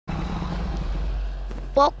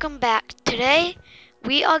Welcome back. Today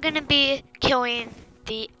we are gonna be killing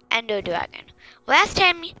the Ender Dragon. Last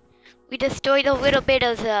time we destroyed a little bit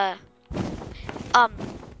of the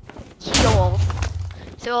heals,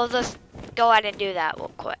 so we'll just go ahead and do that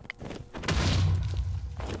real quick.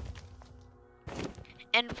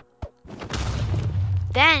 And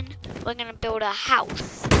then we're gonna build a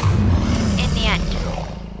house in the end.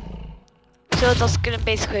 So we're just gonna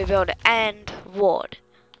basically build end wood.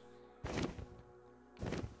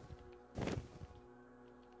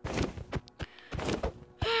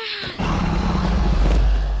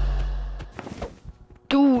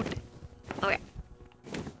 Dude. Okay.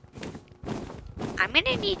 I'm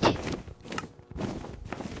gonna need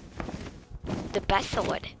the best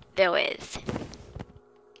wood there is.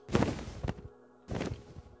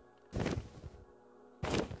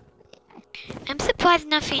 I'm surprised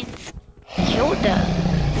nothing's killed them.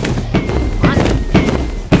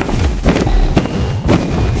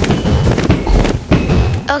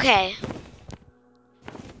 Okay.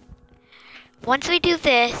 Once we do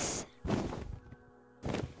this,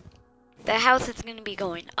 the house is going to be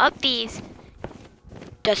going up these,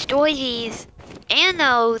 destroy these, and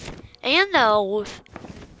those,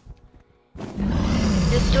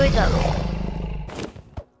 destroy those.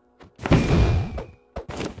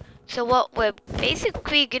 So what we're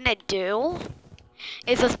basically going to do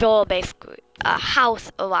is just build basically a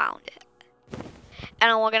house around it. And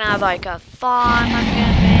then we're going to have like a farm I'm going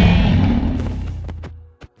to make.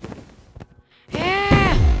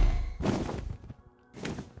 Yeah!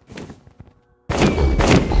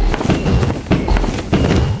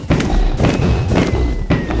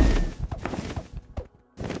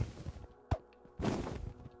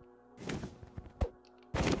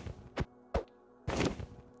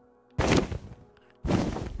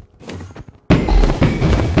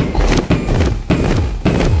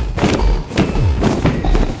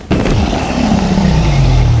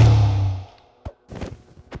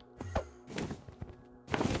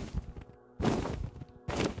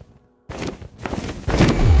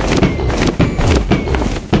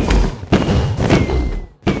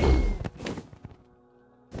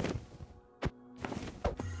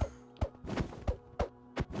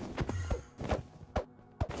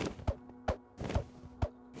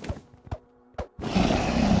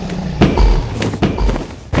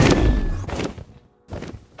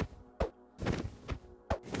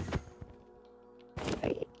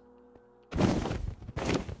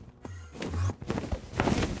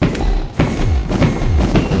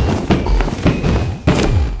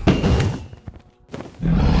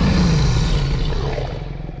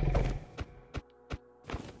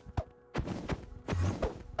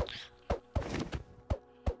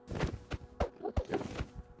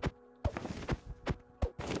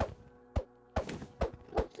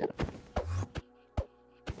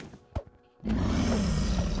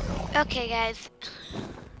 Okay guys,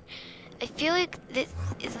 I feel like this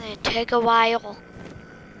is gonna take a while,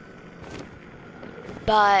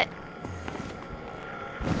 but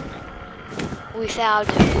without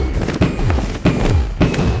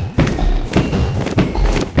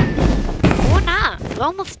or not, we're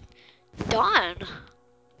almost done.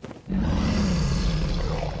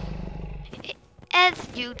 As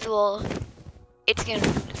usual, it's gonna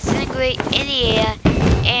disintegrate in the air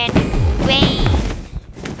and rain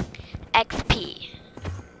XP.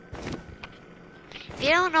 If you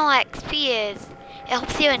don't know what XP is, it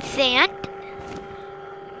helps you in sand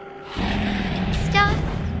stuff.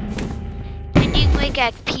 And you can make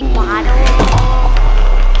XP bottle.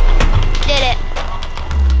 Did it.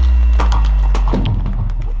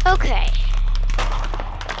 Okay.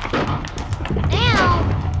 Now,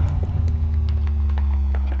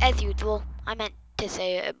 as usual, I meant to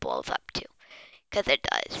say it blows up too, because it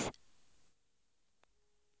does.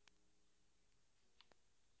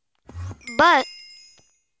 But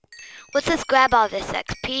let's just grab all this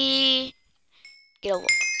XP, get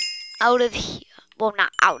out of here. Well,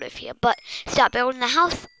 not out of here, but stop building the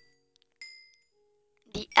house.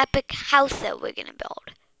 The epic house that we're gonna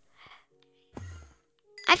build.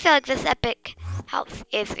 I feel like this epic house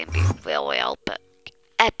is gonna be really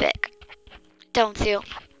epic. Don't you?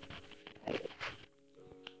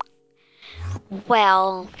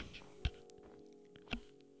 Well,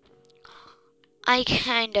 I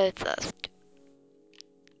kind of just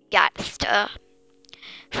got stuff.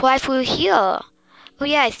 Fly through here. Oh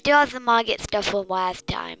yeah, I still have the market stuff from last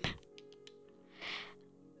time.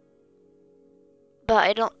 But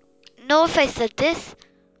I don't know if I said this.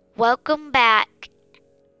 Welcome back.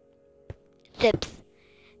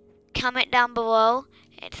 Comment down below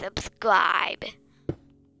and subscribe.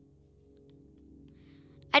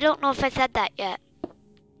 I don't know if I said that yet.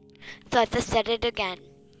 So I have to set it again.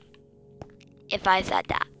 If I said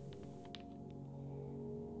that.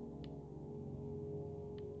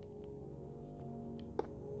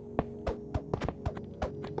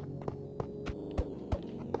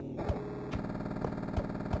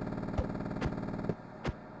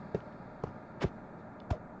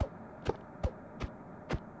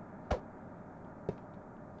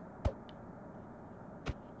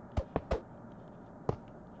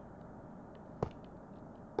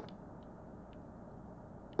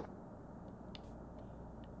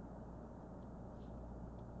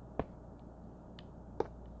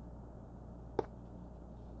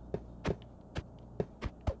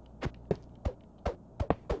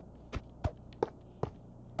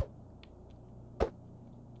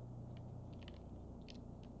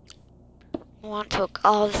 I want to look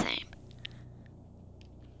all the same.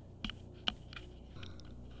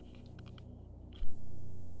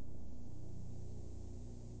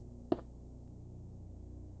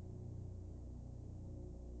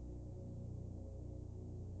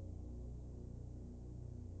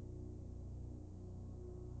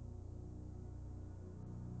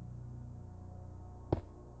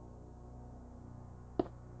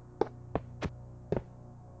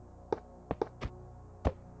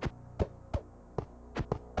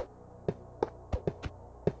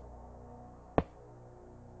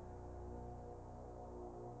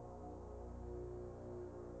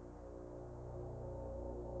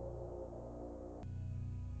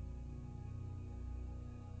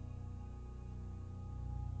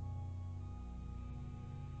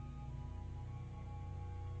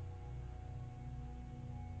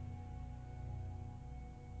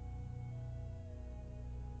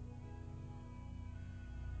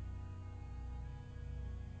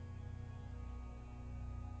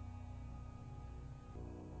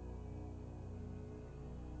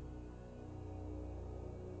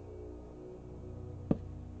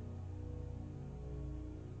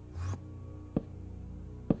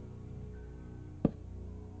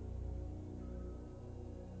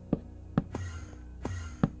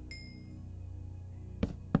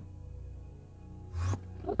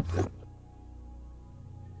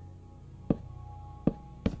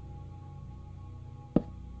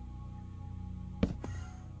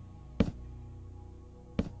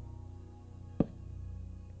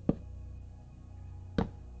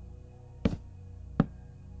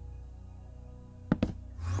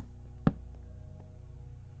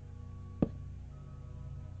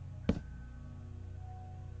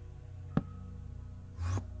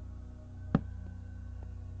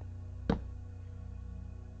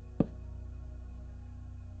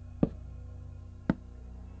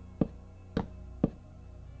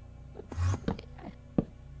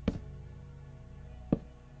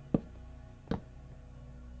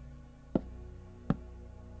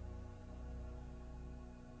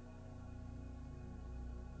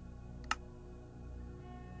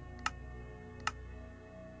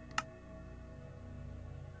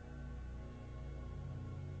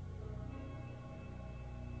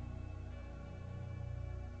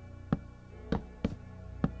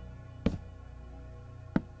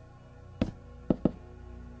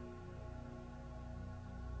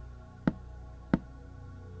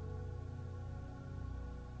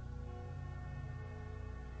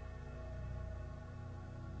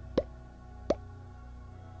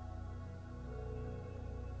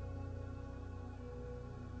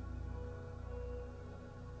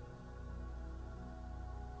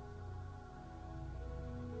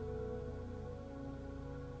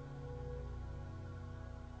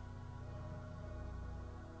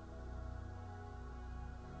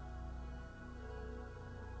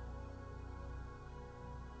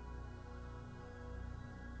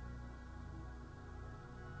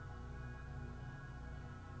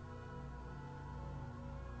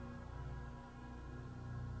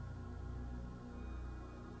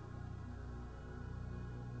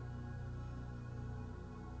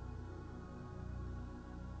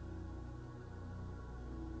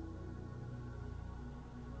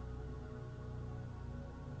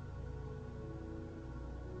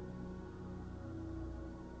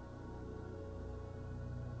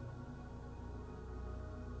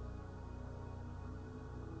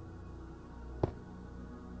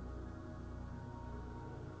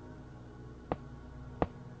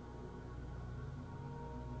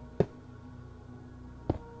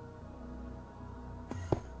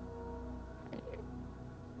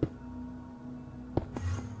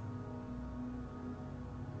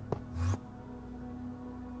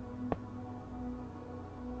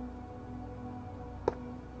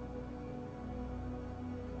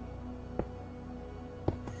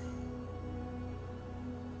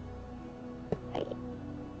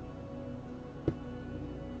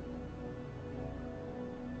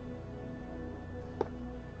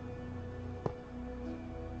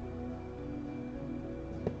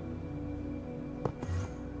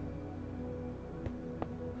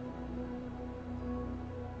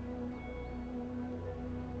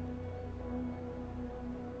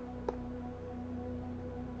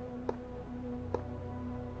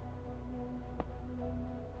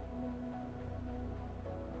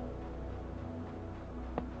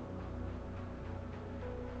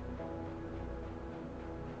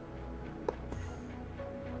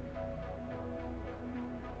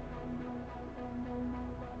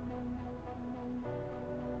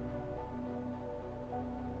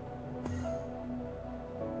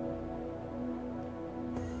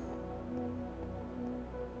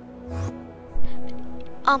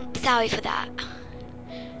 Sorry for that.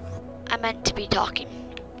 I meant to be talking.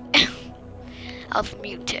 I was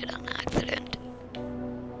muted on accident.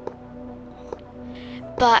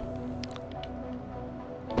 But,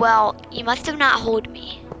 well, you must have not heard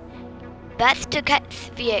me. That's to get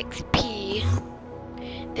the XP.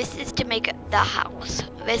 This is to make the house.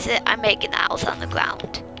 I'm making the house on the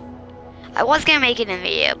ground. I was gonna make it in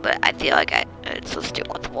the air, but I feel like it's just too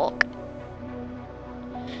much work.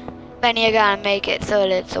 Then you're gonna make it so that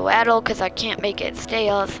it's a ladder, because I can't make it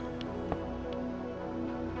stairs.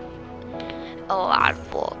 A lot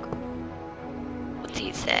of work. What's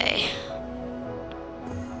he say?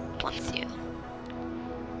 Wants you.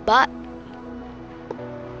 But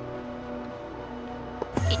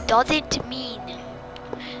it doesn't mean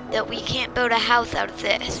that we can't build a house out of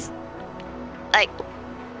this. Like,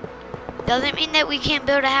 doesn't mean that we can't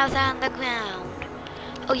build a house on the ground.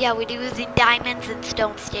 Oh yeah, we're using diamonds and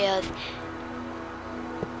stone stairs.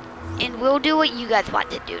 And we'll do what you guys want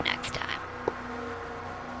to do next time.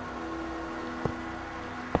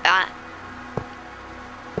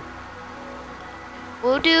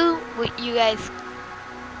 We'll do what you guys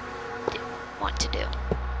want to do.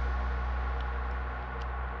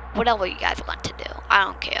 Whatever you guys want to do. I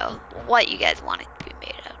don't care what you guys want it to be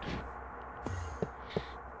made out of.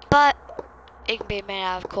 But it can be made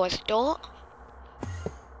out of coarse dirt.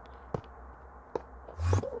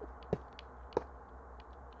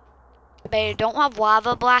 But you don't have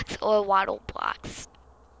lava blocks or water blocks.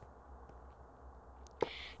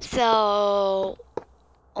 So,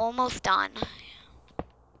 almost done.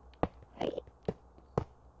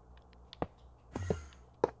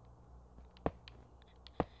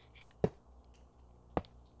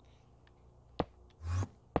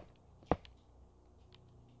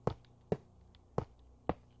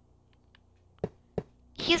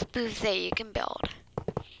 Here's booths that you can build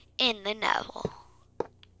in the Nether.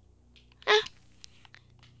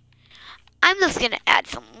 I'm just gonna add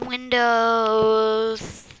some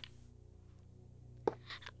windows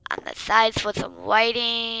on the sides for some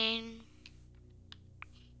lighting.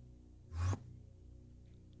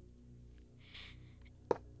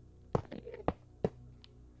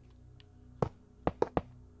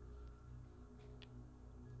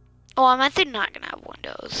 Oh, I'm actually not gonna have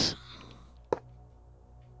windows.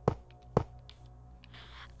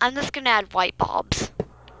 I'm just gonna add white bulbs.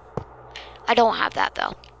 I don't have that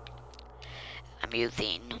though. I'm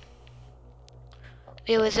using.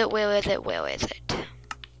 Where is it? Where is it? Where is it?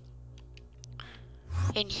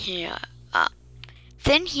 In here. It's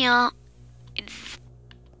in here. It's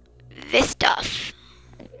this stuff.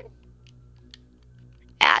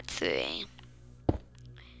 Add 3.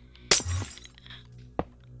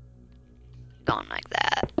 Going like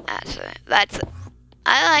that. Add 3. That's.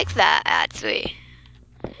 I like that. Add 3.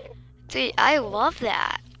 See, I love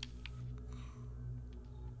that.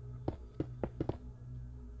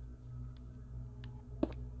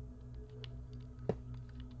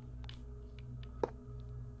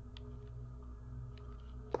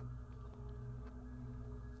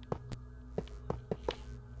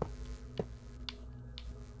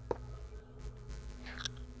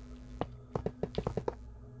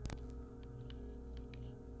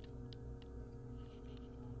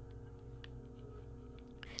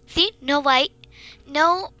 See, no light,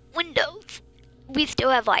 no windows. We still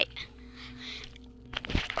have light.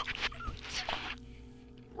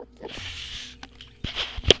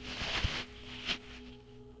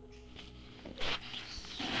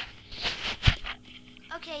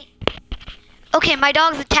 Okay, my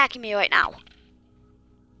dog's attacking me right now.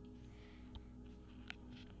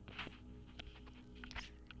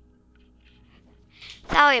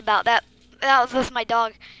 Sorry about that. That was just my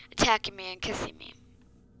dog attacking me and kissing me.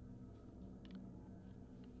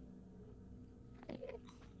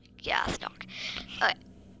 Yeah, stock. Alright.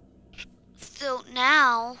 So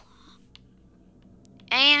now,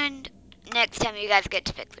 and next time you guys get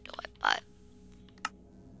to pick the door, but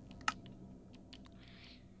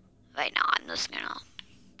right now I'm just gonna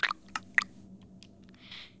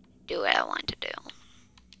do what I want to do.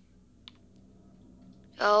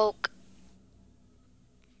 Oak.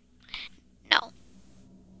 No.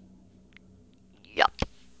 Yup.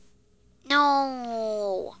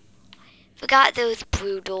 No. Forgot those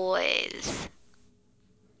blue doors.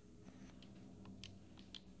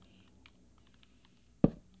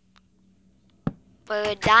 For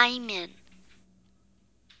a diamond.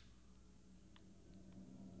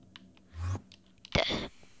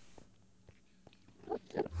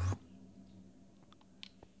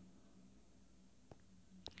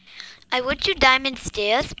 I would do diamond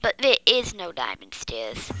stairs, but there is no diamond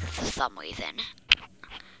stairs for some reason.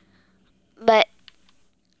 But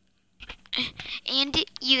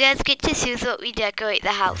you guys get to choose what we decorate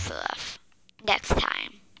the house with next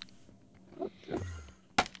time.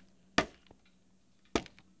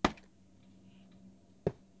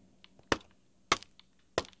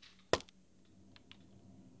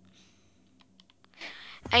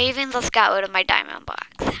 I even just got rid of my diamond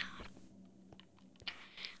box.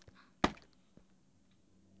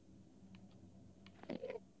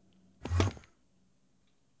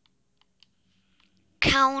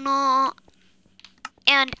 Counter.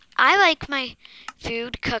 And I like my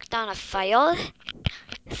food cooked on a fire.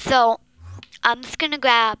 So I'm just gonna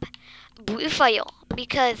grab blue fire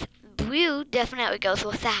because blue definitely goes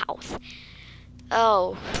with the house.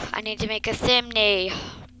 Oh, I need to make a chimney.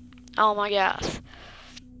 Oh my gosh.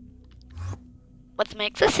 Let's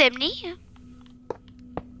make the chimney.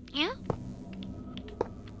 Yeah.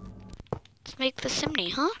 Let's make the chimney,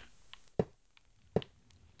 huh?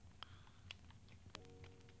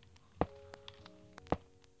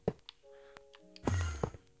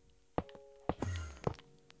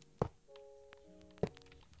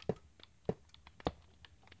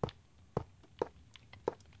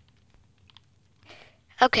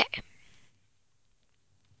 Okay.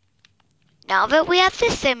 Now that we have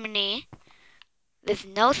the chimney, there's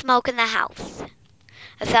no smoke in the house.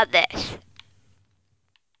 Except this.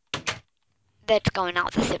 That's going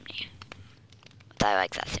out the chimney. I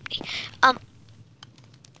like that chimney.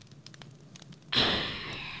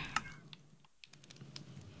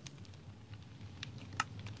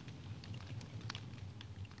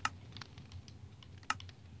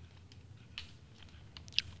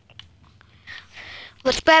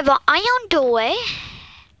 Let's grab an iron door.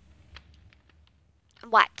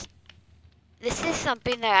 What? This is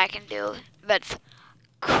something that I can do that's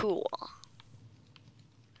cool.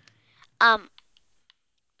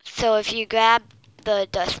 So if you grab the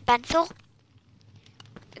dust pencil,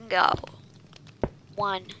 and go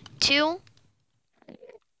 1, 2,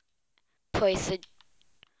 place it.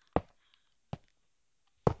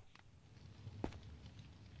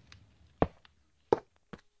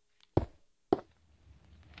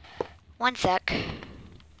 One sec.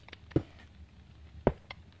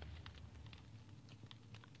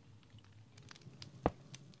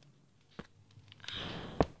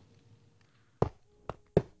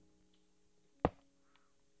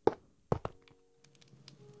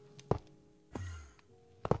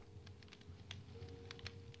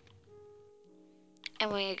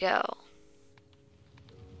 And we go.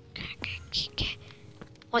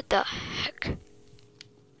 What the heck?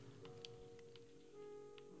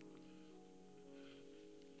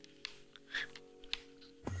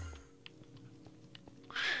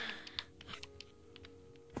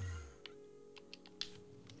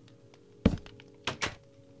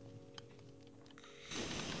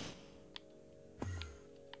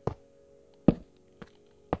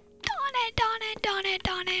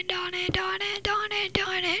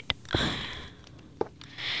 Darn it.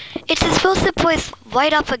 It's supposed to place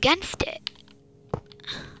right up against it.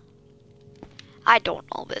 I don't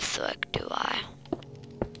know this trick, do I?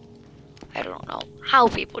 I don't know how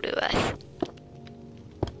people do this.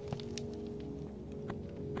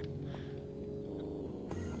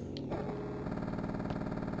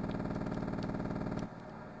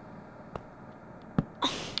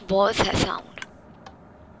 What is that sound?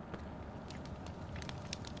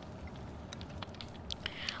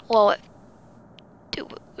 Well, do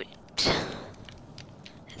it.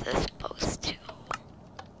 Is this supposed to?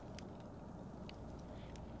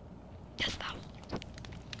 Yes, that one.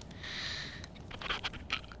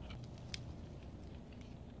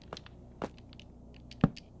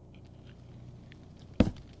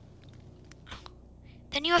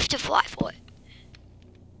 Then you have to fly for it.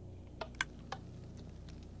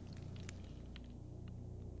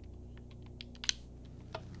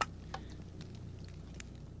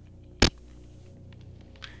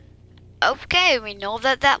 Okay, we know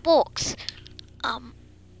that that works.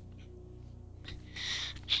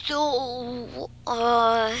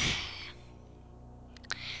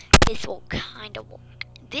 This will kind of work.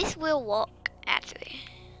 This will work, actually.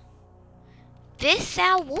 This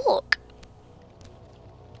shall work.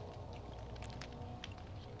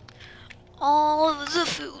 All of the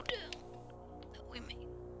food that we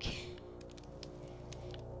make.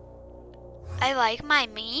 I like my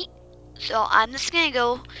meat, so I'm just gonna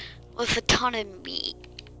go with a ton of meat.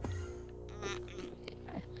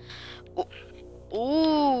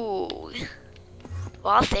 Ooh,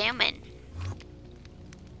 raw salmon.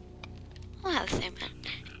 I'll have salmon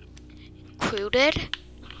included.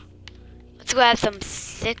 Let's grab some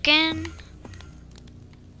chicken.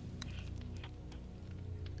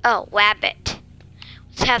 Oh, rabbit.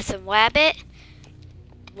 Let's have some rabbit.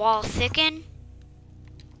 wall thicken.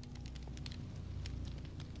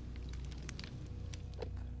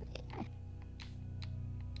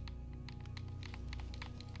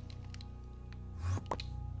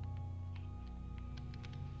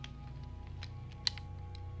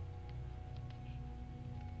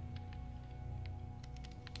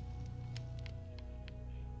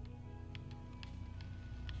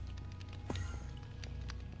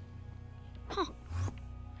 Huh.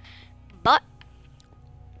 But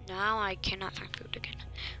now I cannot find food again.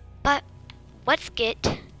 But let's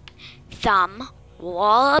get some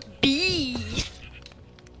wallabies.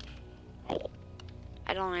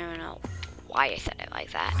 I don't even know why I said it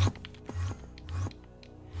like that.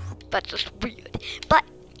 That's just weird. But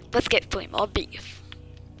let's get 3 more beef.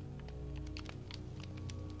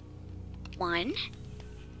 1,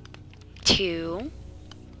 2.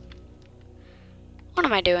 What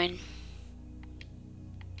am I doing?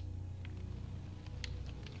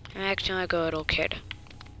 I'm acting like a little kid.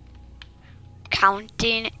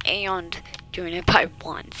 Counting and doing it by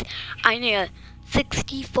ones. I need a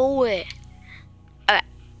 64. Okay.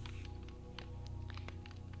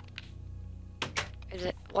 Is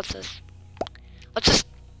it? What's this? Let's just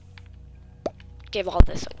give all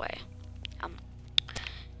this away.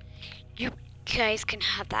 You guys can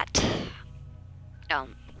have that.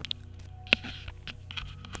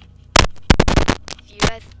 If you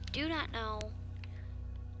guys do not know,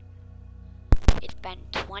 it's been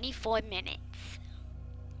 24 minutes.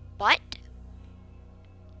 But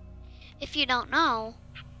if you don't know,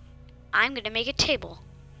 I'm gonna make a table,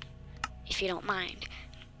 if you don't mind.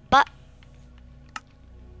 But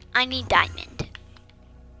I need diamond.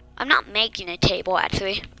 I'm not making a table,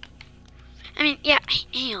 actually. I mean, yeah, I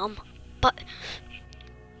am, but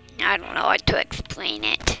I don't know how to explain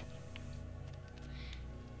it.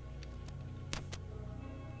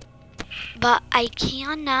 But I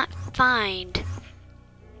cannot find.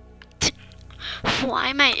 Why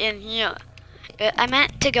am I in here? I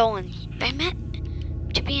meant to go in. I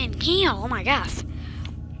meant to be in here. Oh my gosh.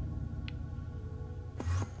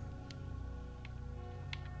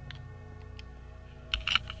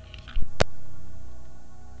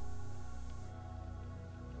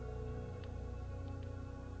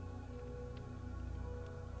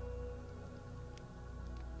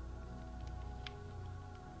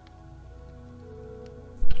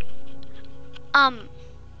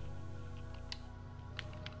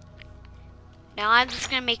 Now I'm just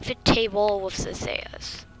gonna make the table with the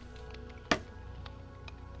stairs.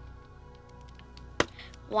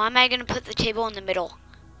 Why am I gonna put the table in the middle?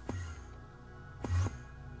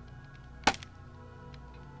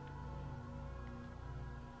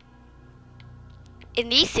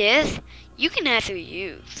 And these is you can actually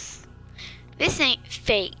use. This ain't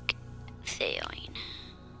fake sailing.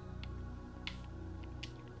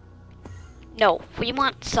 No, we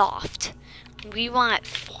want soft. We want it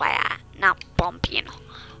flat, not bumpy and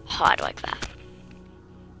hard like that.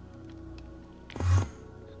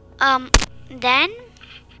 Then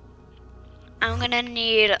I'm gonna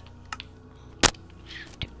need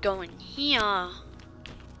to go in here,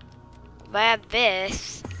 grab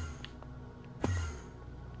this,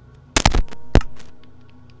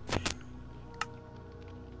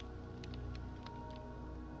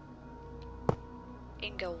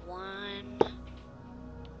 and go 1.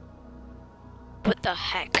 What the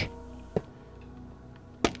heck?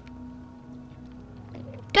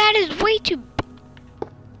 That is way too.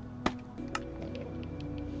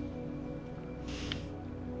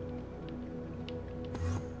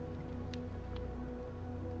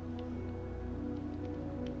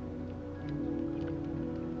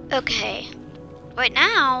 Okay. Right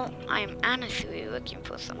now, I'm honestly looking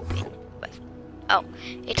for something. Oh,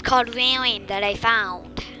 it's called railing that I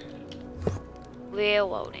found.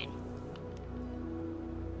 Railroading.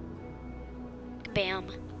 Bam.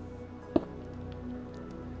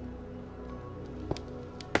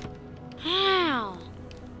 How?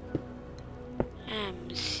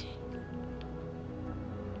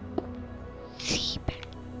 Sleeping.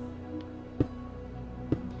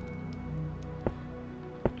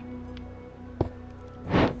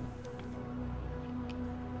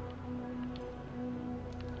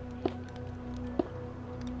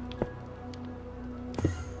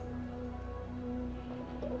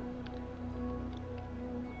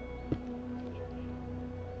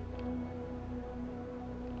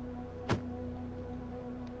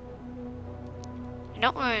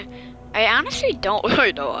 I honestly don't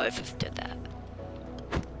really know why I just did that.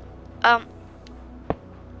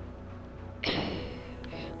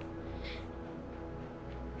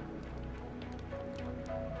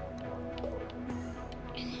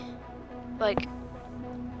 Like,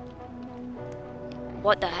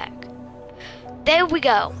 What the heck? There we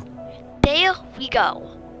go. There we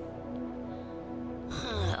go.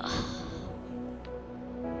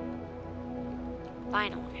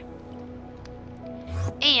 Finally.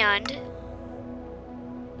 And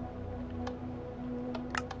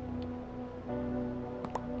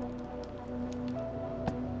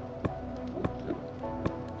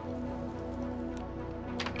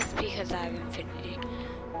it's because I have infinity.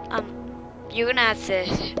 You're gonna have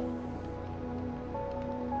to.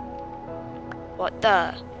 What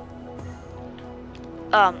the?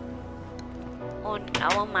 Oh,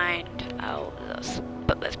 never mind. I'll just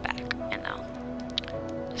put this back.